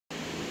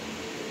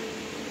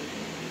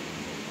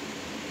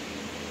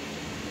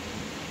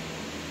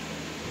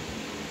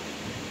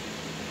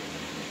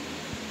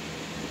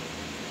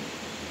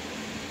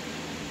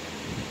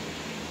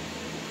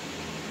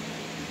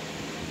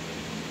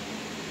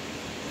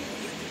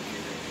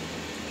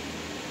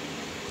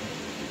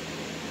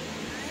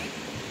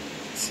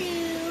2,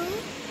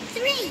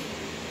 3.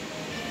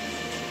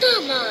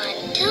 Come on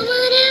out.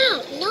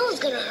 No one's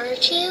gonna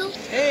hurt you.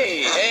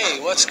 Hey,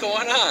 what's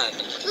going on?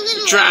 The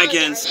little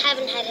Dragons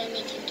haven't had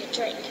anything to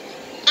drink.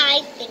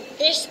 I think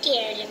they're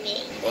scared of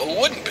me. Well, who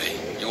wouldn't be?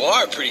 You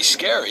are pretty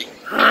scary.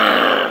 Come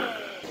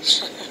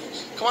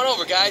on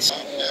over, guys.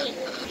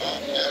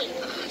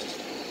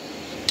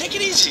 Take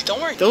it easy,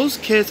 don't worry. Those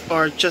kids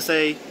are just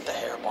The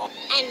hairball.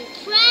 I'm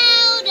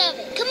proud of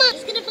it. Come on,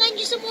 he's gonna find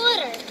you some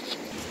water.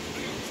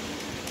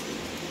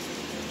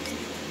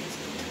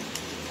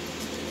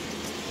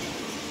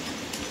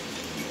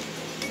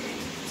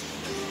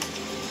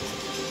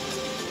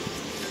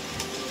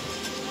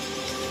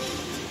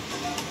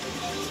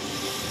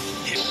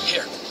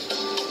 Here.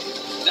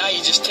 Now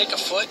you just take a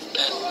foot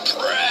and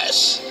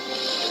press.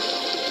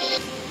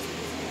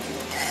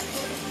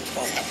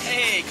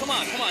 Hey, come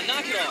on,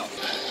 knock it off.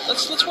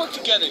 Let's work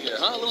together here,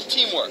 huh? A little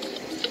teamwork.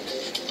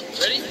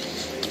 Ready?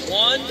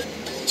 1,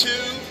 2,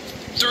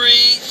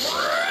 3,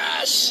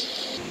 press.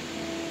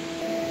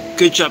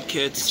 good job,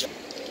 kids.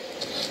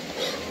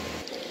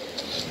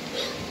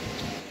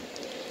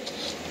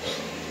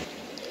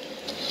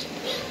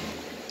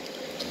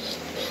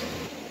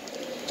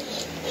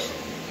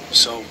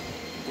 So,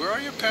 where are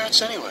your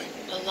parents anyway?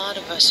 A lot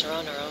of us are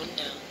on our own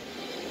now.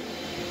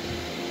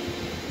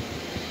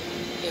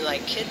 You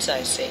like kids,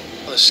 I see.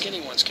 Well, the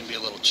skinny ones can be a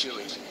little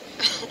chewy.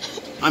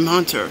 I'm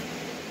Hunter.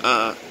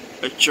 A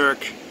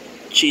jerk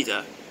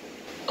cheetah.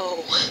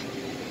 Oh,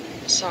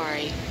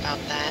 sorry about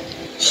that.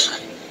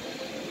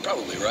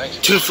 Probably right.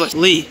 Toothless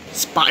Lee.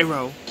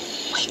 Spyro.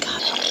 Wake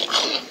up.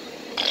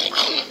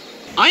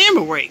 I am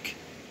awake.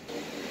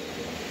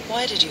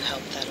 Why did you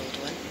help that old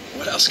one?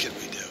 What else could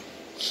we do?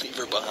 Leave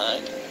her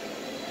behind?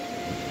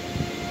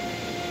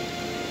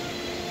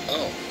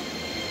 Oh,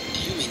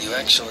 you mean you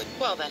actually...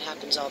 Well, that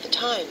happens all the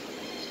time.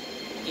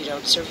 You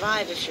don't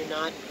survive if you're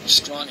not...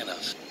 strong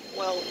enough?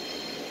 Well,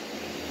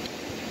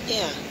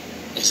 yeah.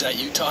 Is that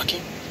you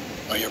talking?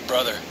 Or your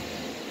brother?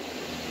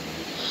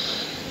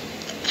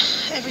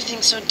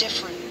 Everything's so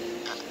different.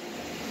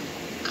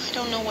 I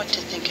don't know what to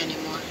think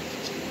anymore.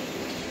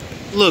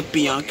 Look,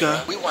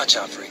 Bianca. We watch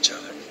out for each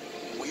other.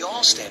 We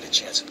all stand a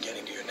chance of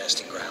getting to your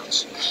nesting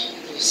grounds.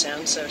 You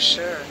sound so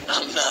sure.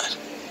 I'm not.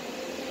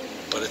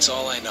 But it's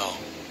all I know.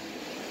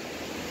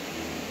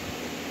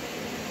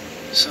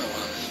 So,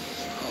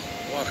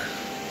 water.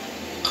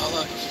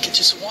 I'll get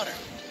you some water.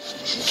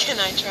 Can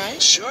I try?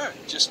 Sure,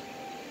 just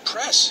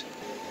press.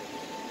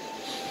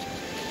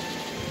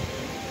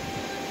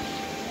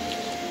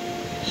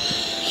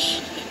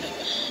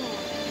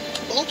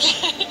 Oops.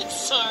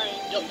 Sorry.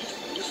 No,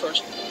 you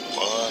first.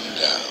 One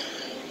down.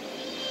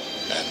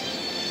 And,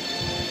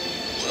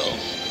 well,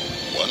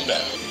 one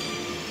down.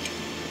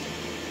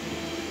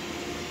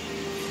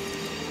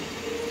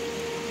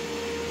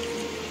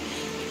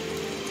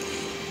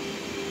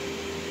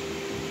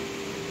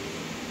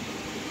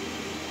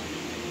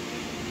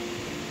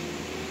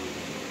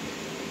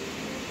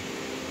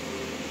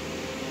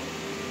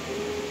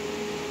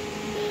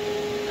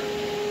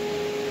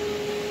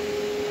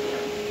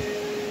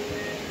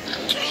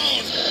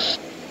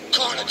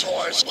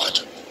 Carnivores,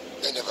 what?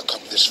 They never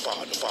come this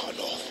far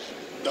north.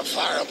 The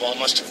fireball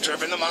must have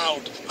driven them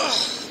out.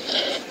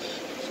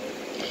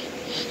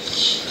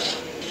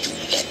 You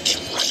led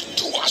them right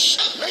to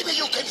us. Maybe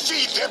you can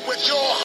feed them with your...